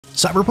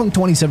Cyberpunk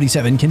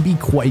 2077 can be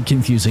quite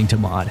confusing to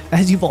mod,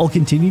 as you've all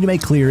continued to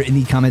make clear in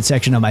the comment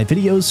section of my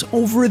videos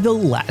over the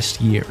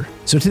last year.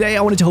 So today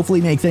I wanted to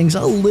hopefully make things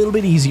a little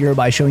bit easier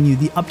by showing you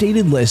the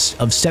updated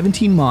list of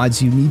 17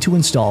 mods you need to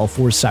install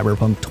for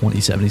Cyberpunk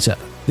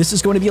 2077. This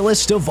is going to be a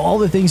list of all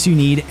the things you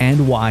need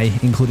and why,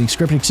 including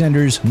script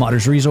extenders,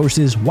 modders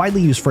resources,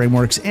 widely used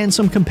frameworks, and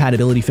some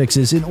compatibility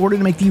fixes in order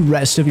to make the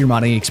rest of your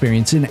modding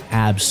experience an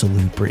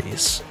absolute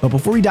breeze. But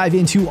before we dive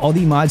into all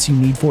the mods you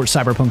need for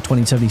Cyberpunk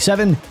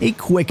 2077, a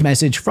quick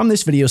message from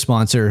this video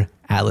sponsor,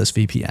 Atlas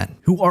VPN,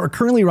 who are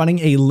currently running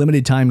a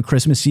limited time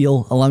Christmas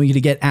deal, allowing you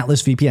to get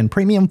Atlas VPN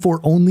Premium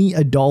for only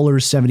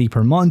 $1.70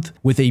 per month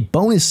with a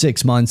bonus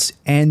 6 months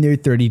and their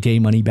 30-day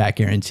money-back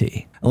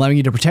guarantee, allowing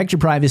you to protect your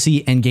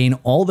privacy and gain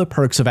all the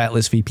perks of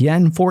Atlas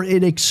VPN for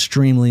an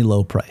extremely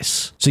low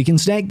price. So you can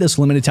snag this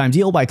limited time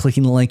deal by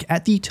clicking the link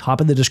at the top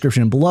of the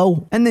description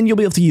below, and then you'll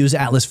be able to use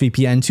Atlas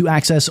VPN to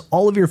access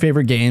all of your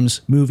favorite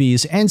games,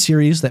 movies, and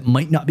series that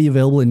might not be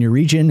available in your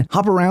region,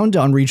 hop around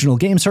on regional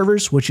game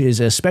servers, which is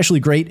especially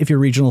great if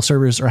your regional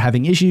servers are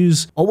having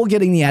issues, all while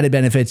getting the added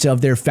benefits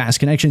of their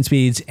fast connection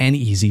speeds and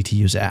easy to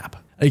use app.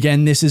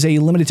 Again, this is a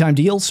limited time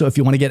deal, so if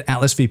you want to get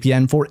Atlas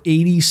VPN for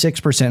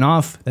 86%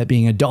 off, that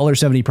being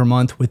 $1.70 per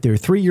month with their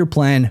 3-year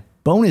plan,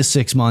 bonus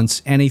 6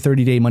 months, and a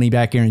 30-day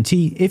money-back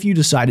guarantee if you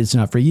decide it's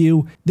not for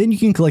you, then you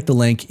can click the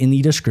link in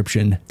the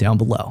description down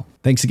below.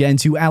 Thanks again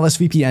to Atlas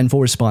VPN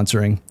for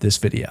sponsoring this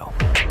video.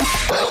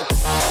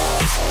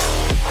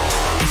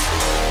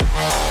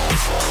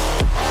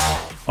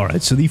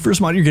 Alright, so the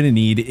first mod you're going to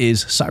need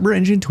is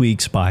CyberEngine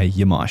Tweaks by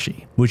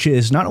Yamashi, which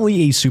is not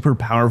only a super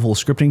powerful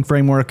scripting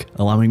framework,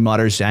 allowing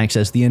modders to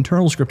access the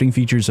internal scripting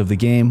features of the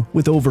game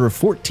with over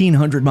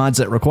 1,400 mods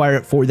that require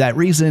it for that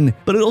reason,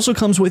 but it also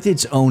comes with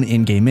its own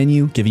in-game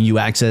menu, giving you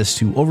access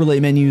to overlay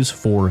menus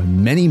for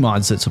many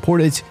mods that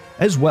support it,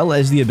 as well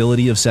as the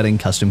ability of setting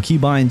custom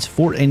keybinds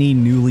for any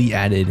newly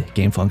added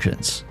game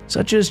functions,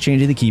 such as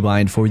changing the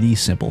keybind for the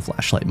simple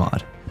flashlight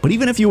mod. But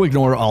even if you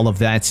ignore all of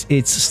that,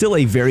 it's still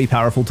a very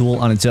powerful tool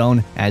on its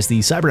own, as the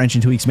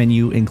CyberEngine Tweaks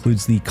menu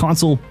includes the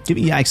console,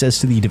 giving you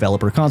access to the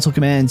developer console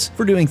commands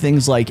for doing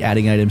things like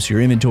adding items to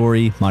your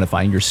inventory,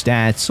 modifying your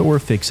stats, or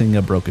fixing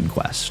a broken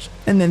quest.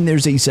 And then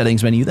there's a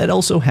settings menu that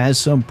also has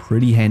some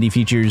pretty handy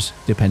features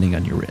depending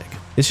on your rig.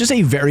 It's just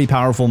a very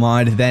powerful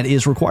mod that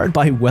is required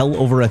by well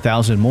over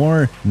 1,000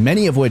 more,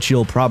 many of which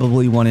you'll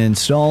probably want to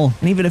install,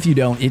 and even if you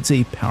don't, it's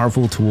a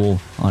powerful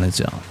tool on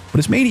its own. But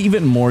it's made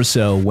even more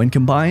so when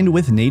combined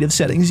with native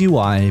settings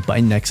UI by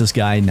Nexus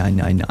Guy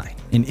 999,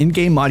 an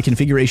in-game mod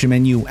configuration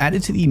menu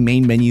added to the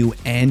main menu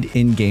and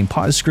in-game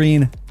pause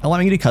screen,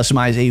 allowing you to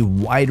customize a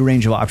wide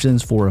range of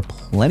options for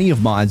plenty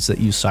of mods that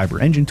use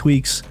CyberEngine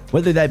Tweaks,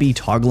 whether that be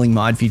toggling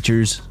mod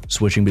features,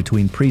 switching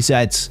between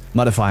presets,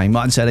 modifying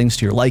mod settings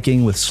to your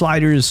liking with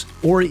sliders,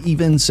 or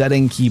even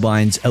setting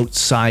keybinds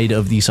outside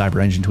of the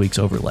CyberEngine Tweaks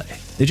overlay.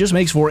 It just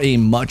makes for a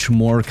much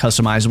more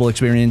customizable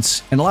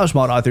experience and allows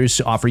mod authors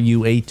to offer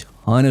you a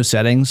ton of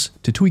settings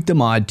to tweak the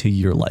mod to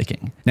your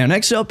liking. Now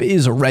next up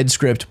is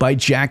Redscript by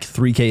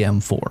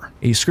Jack3KM4,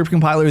 a script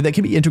compiler that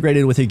can be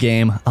integrated with a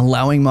game,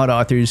 allowing mod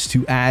authors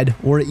to add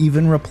or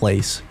even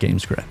replace game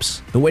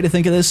scripts. The way to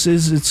think of this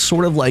is it's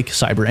sort of like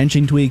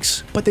CyberEngine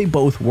Tweaks, but they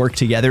both work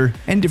together,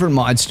 and different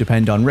mods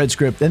depend on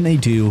Redscript than they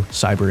do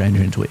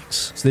CyberEngine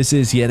Tweaks. So this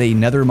is yet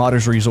another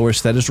modder's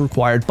resource that is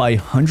required by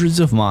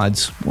hundreds of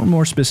mods, or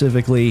more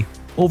specifically,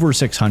 over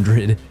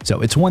 600,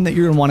 so it's one that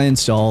you're going to want to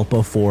install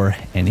before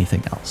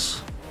anything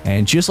else.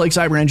 And just like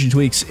CyberEngine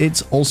Tweaks,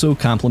 it's also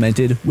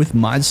complemented with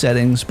mod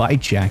settings by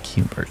Jack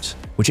Humbert,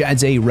 which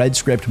adds a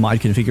Redscript mod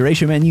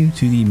configuration menu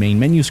to the main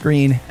menu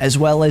screen, as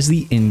well as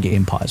the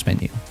in-game pause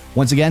menu.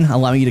 Once again,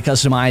 allowing you to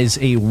customize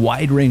a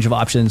wide range of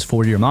options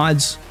for your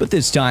mods, but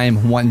this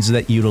time ones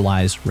that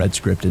utilize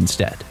Redscript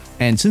instead.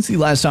 And since the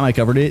last time I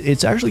covered it,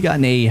 it's actually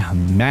gotten a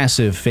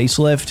massive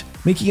facelift,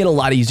 making it a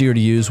lot easier to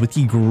use with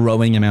the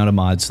growing amount of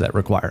mods that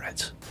require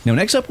it. Now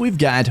next up, we've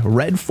got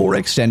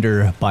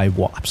Red4Extender by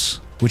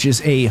Wops, which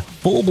is a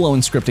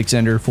full-blown script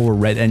extender for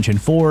Red Engine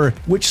 4,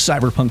 which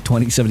Cyberpunk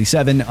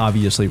 2077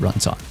 obviously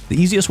runs on. The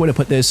easiest way to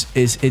put this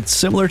is it's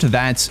similar to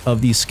that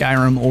of the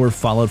Skyrim or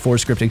Fallout 4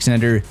 script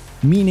extender,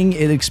 meaning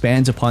it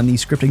expands upon the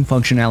scripting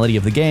functionality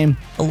of the game,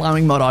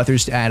 allowing mod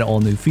authors to add all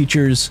new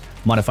features,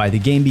 modify the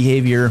game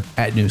behavior,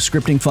 add new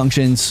scripting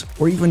functions,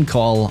 or even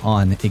call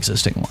on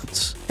existing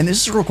ones. And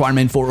this is a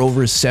requirement for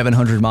over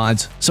 700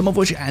 mods, some of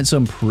which add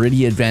some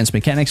pretty advanced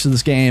mechanics to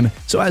this game,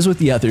 so as with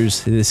the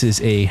others, this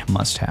is a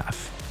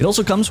must-have. It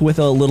also comes with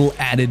a little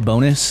added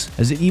bonus,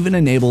 as it even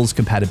enables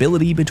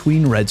compatibility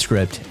between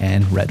Redscript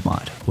and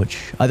REDmod,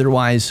 which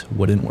otherwise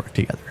wouldn't work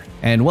together.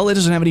 And while it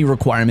doesn't have any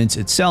requirements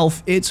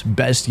itself, it's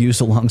best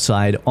used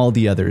alongside all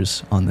the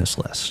others on this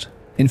list.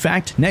 In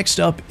fact, next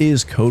up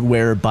is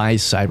Codeware by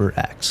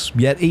CyberX,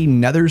 yet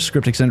another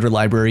script extender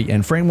library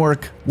and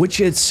framework,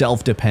 which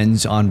itself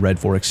depends on Red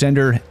 4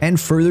 Extender and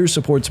further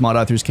supports mod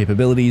authors'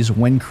 capabilities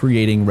when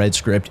creating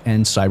Redscript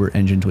and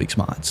CyberEngine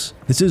mods.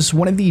 This is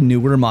one of the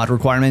newer mod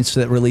requirements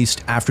that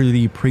released after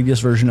the previous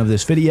version of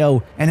this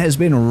video and has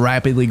been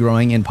rapidly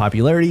growing in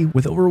popularity,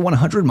 with over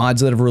 100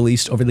 mods that have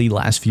released over the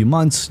last few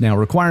months now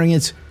requiring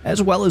it,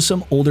 as well as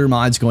some older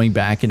mods going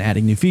back and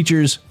adding new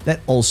features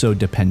that also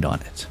depend on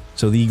it.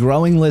 So the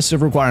growing list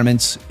of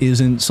requirements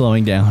isn't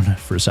slowing down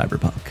for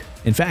Cyberpunk.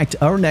 In fact,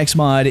 our next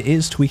mod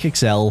is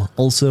TweakXL,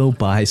 also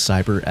by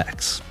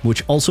CyberX,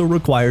 which also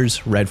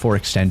requires Red 4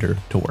 Extender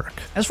to work.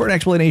 As for an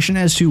explanation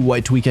as to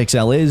what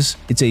TweakXL is,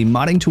 it's a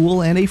modding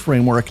tool and a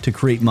framework to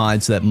create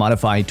mods that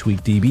modify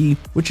TweakDB,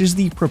 which is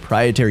the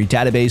proprietary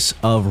database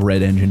of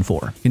Red Engine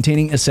 4,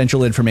 containing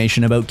essential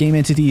information about game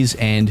entities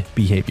and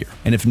behavior.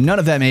 And if none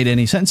of that made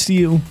any sense to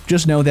you,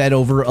 just know that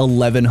over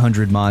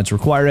 1,100 mods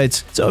require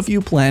it, so if you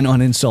plan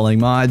on installing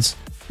mods,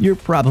 you're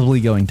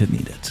probably going to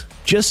need it.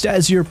 Just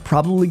as you're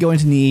probably going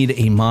to need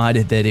a mod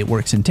that it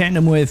works in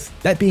tandem with,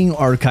 that being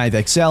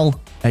ArchiveXL,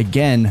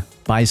 again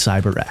by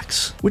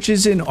CyberX, which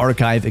is an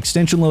archive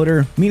extension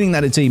loader, meaning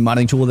that it's a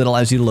modding tool that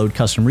allows you to load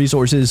custom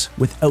resources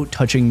without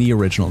touching the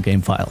original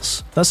game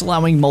files, thus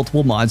allowing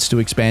multiple mods to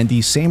expand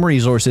the same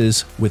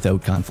resources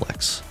without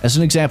conflicts. As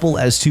an example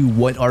as to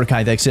what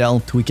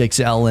ArchiveXL,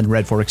 TweakXL, and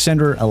Red 4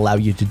 Extender allow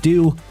you to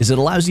do, is it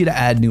allows you to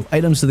add new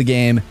items to the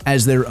game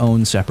as their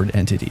own separate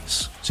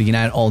entities. So you can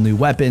add all new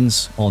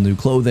weapons, all new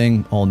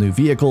clothing, all new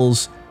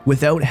vehicles,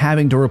 without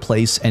having to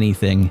replace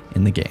anything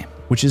in the game,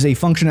 which is a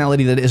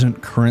functionality that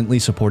isn't currently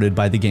supported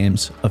by the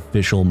game's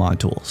official mod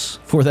tools.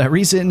 For that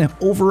reason,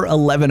 over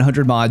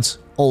 1,100 mods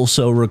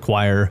also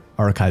require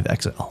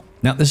ArchiveXL.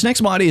 Now, this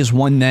next mod is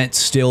one that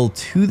still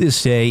to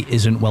this day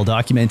isn't well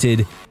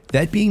documented,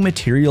 that being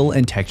Material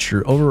and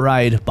Texture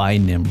Override by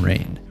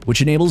NimRain,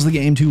 which enables the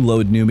game to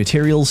load new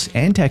materials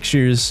and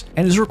textures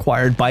and is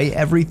required by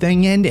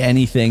everything and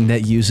anything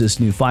that uses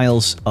new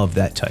files of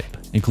that type,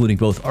 including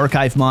both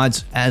archive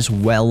mods as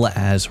well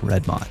as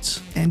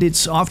REDmods. And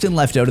it's often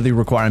left out of the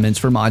requirements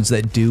for mods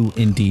that do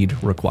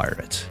indeed require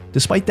it.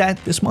 Despite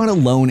that, this mod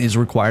alone is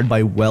required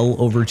by well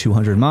over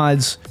 200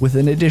 mods, with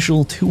an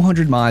additional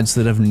 200 mods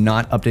that have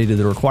not updated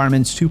the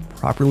requirements to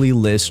properly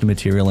list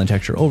Material and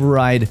Texture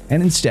Override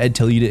and instead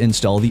tell you to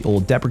install the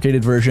old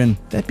deprecated version,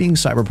 that being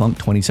Cyberpunk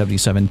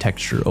 2077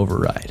 Texture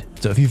Override.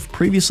 So if you've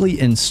previously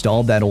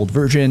installed that old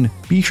version,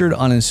 be sure to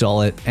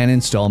uninstall it and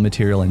install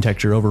Material and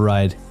Texture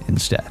Override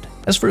instead.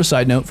 As for a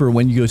side note for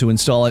when you go to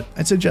install it,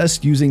 I'd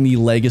suggest using the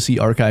legacy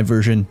archive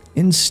version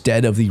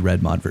instead of the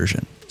REDmod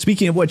version.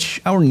 Speaking of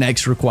which, our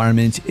next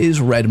requirement is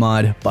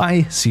REDmod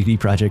by CD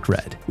Projekt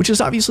Red, which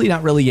is obviously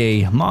not really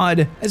a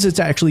mod, as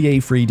it's actually a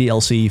free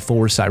DLC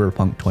for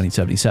Cyberpunk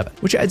 2077,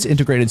 which adds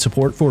integrated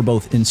support for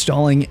both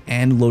installing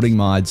and loading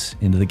mods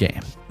into the game.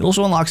 It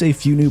also unlocks a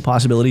few new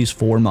possibilities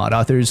for mod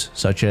authors,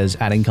 such as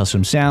adding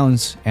custom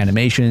sounds,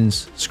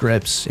 animations,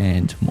 scripts,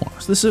 and more.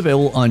 So this is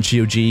available on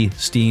GOG,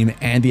 Steam,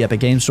 and the Epic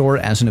Games Store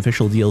as an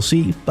official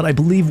DLC, but I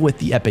believe with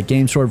the Epic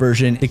Games Store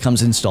version, it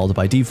comes installed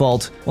by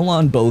default, while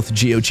on both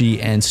GOG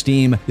and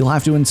Steam, you'll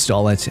have to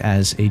install it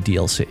as a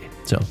DLC.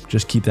 So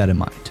just keep that in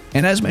mind.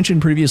 And as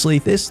mentioned previously,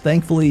 this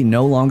thankfully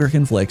no longer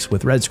conflicts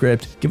with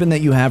Redscript, given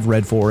that you have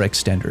Red 4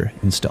 Extender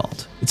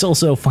installed. It's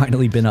also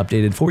finally been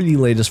updated for the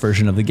latest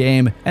version of the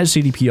game, as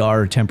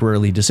CDPR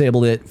temporarily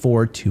disabled it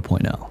for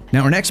 2.0.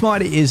 Now our next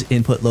mod is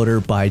Input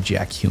Loader by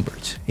Jack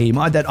Humbert, a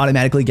mod that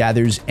automatically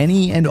gathers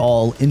any and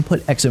all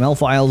input XML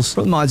files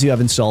from mods you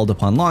have installed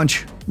upon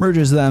launch,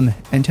 merges them,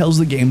 and tells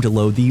the game to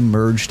load the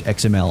merged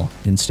XML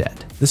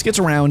instead. This gets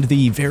around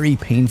the very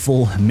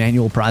painful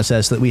manual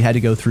process that we had to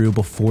go through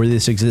before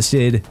this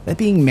existed, that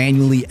being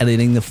manually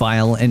editing the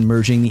file and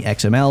merging the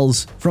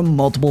XMLs from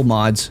multiple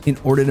mods in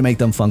order to make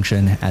them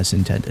function as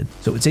intended.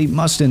 So it's a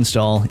must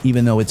install,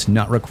 even though it's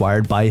not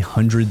required by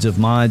hundreds of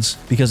mods,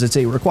 because it's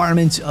a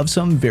requirement of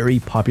some very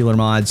popular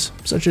mods,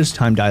 such as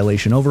Time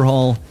Dilation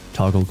Overhaul,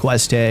 Toggle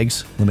Quest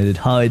Tags, Limited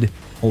HUD,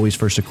 Always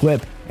First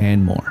Equip,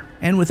 and more.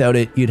 And without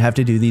it, you'd have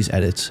to do these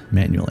edits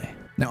manually.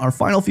 Now, our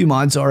final few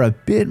mods are a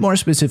bit more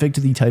specific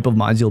to the type of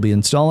mods you'll be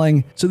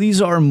installing, so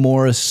these are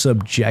more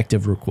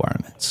subjective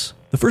requirements.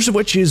 The first of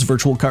which is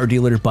Virtual Car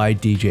Dealer by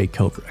DJ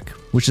Kovric,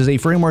 which is a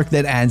framework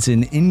that adds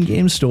an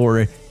in-game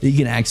store that you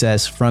can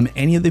access from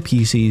any of the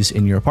PCs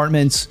in your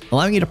apartments,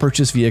 allowing you to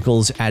purchase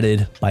vehicles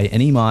added by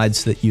any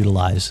mods that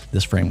utilize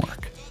this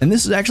framework. And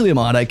this is actually a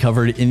mod I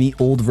covered in the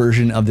old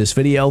version of this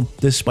video,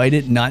 despite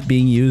it not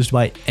being used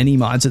by any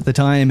mods at the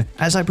time,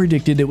 as I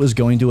predicted it was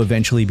going to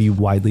eventually be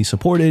widely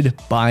supported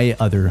by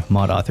other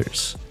mod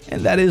authors.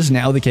 And that is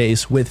now the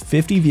case with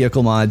 50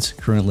 vehicle mods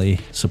currently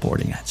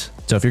supporting it.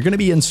 So if you're going to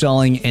be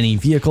installing any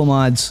vehicle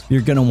mods,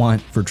 you're going to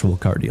want Virtual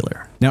Car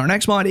Dealer. Now our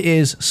next mod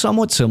is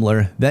somewhat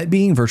similar, that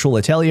being Virtual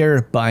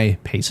Atelier by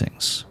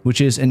Pacings, which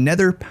is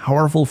another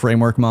powerful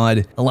framework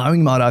mod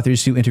allowing mod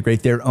authors to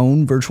integrate their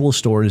own virtual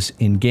stores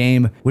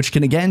in-game, which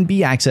can again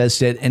be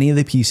accessed at any of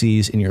the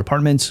PCs in your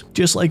apartments,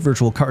 just like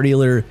Virtual Car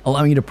Dealer,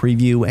 allowing you to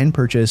preview and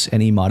purchase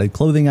any modded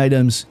clothing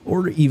items,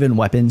 or even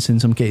weapons in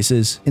some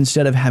cases,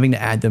 instead of having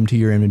to add them to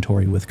your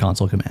inventory with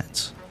console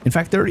commands. In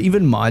fact, there are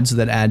even mods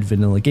that add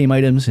vanilla game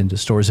items into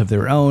stores of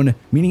their own,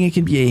 meaning it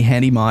can be a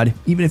handy mod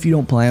even if you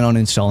don't plan on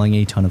installing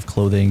a ton of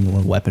clothing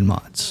or weapon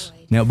mods.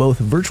 Now, both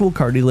Virtual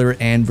Car Dealer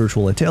and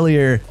Virtual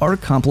Atelier are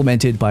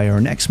complemented by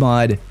our next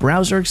mod,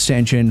 Browser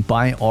Extension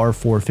by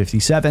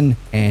R457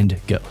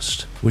 and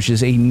Ghost, which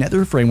is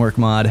another framework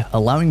mod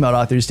allowing mod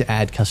authors to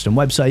add custom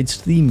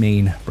websites to the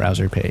main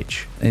browser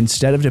page,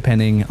 instead of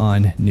depending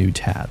on new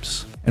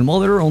tabs. And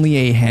while there are only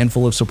a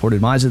handful of supported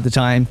mods at the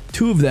time,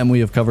 2 of them we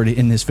have covered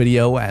in this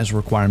video as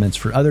requirements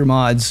for other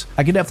mods,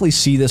 I could definitely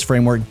see this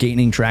framework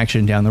gaining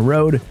traction down the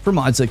road for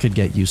mods that could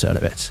get use out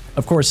of it.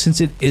 Of course, since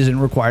it isn't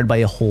required by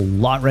a whole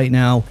lot right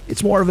now,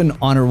 it's more of an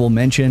honorable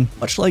mention,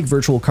 much like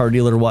Virtual Car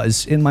Dealer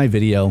was in my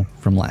video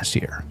from last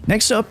year.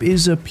 Next up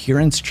is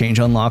Appearance Change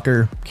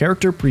Unlocker,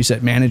 Character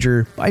Preset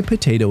Manager by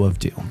Potato of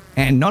Doom.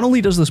 And not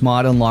only does this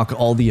mod unlock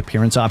all the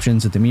appearance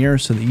options at the mirror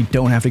so that you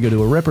don't have to go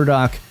to a Ripper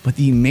dock, but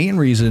the main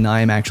reason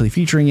I am actually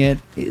featuring it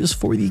is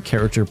for the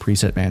Character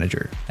Preset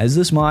Manager, as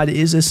this mod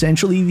is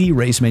essentially the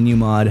race menu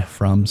mod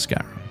from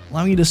Skyrim,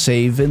 allowing you to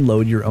save and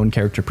load your own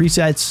character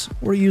presets,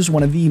 or use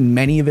one of the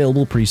many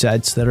available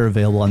presets that are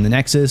available on the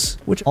Nexus,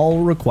 which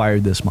all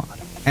required this mod.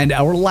 And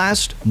our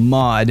last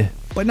mod,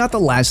 but not the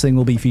last thing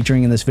we'll be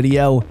featuring in this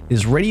video,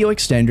 is Radio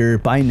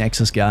Extender by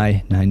Nexus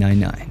Guy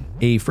 999.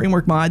 A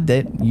framework mod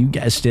that, you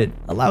guessed it,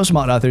 allows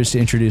mod authors to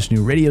introduce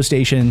new radio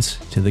stations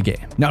to the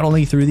game. Not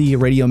only through the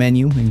radio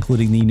menu,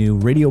 including the new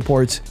radio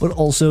ports, but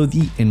also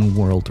the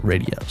in-world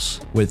radios,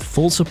 with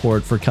full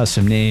support for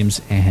custom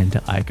names and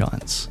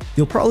icons.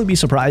 You'll probably be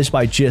surprised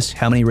by just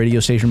how many radio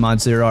station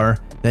mods there are,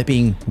 that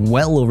being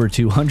well over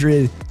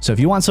 200. So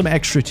if you want some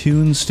extra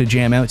tunes to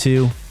jam out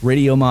to,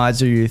 radio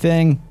mods are your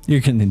thing,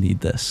 you're gonna need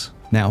this.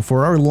 Now,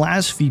 for our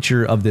last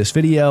feature of this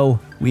video,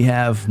 we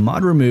have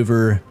Mod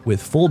Remover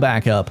with Full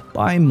Backup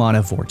by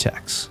Mana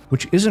Vortex,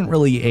 which isn't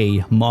really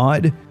a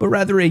mod, but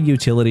rather a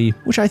utility,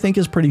 which I think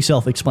is pretty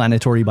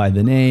self-explanatory by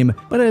the name,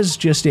 but as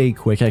just a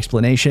quick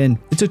explanation,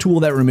 it's a tool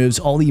that removes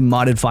all the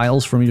modded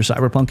files from your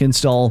Cyberpunk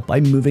install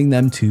by moving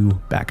them to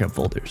backup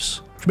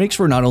folders, which makes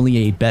for not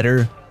only a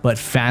better, but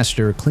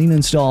faster clean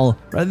install,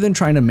 rather than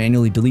trying to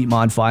manually delete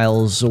mod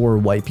files or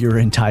wipe your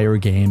entire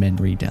game and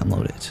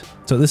re-download it.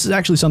 So this is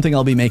actually something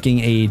I'll be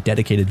making a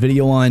dedicated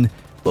video on,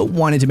 but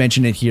wanted to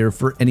mention it here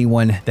for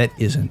anyone that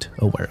isn't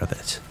aware of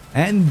it.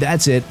 And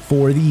that's it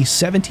for the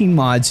 17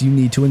 mods you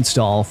need to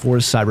install for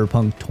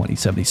Cyberpunk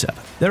 2077.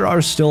 There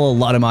are still a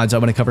lot of mods I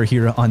want to cover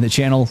here on the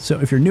channel, so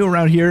if you're new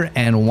around here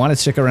and want to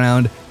stick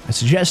around, I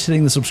suggest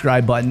hitting the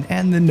subscribe button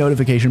and the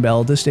notification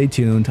bell to stay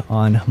tuned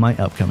on my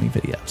upcoming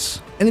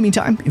videos. In the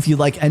meantime, if you'd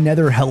like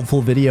another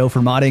helpful video for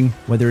modding,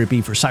 whether it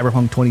be for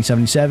Cyberpunk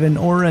 2077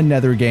 or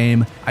another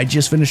game, I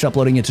just finished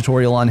uploading a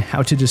tutorial on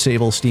how to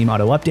disable Steam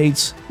auto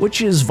updates,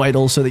 which is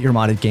vital so that your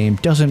modded game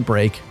doesn't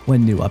break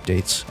when new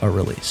updates are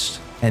released.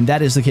 And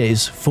that is the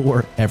case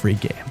for every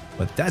game.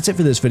 But that's it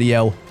for this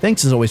video.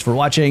 Thanks as always for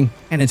watching,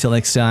 and until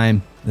next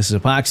time, this is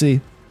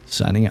Apoqsi,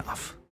 signing off.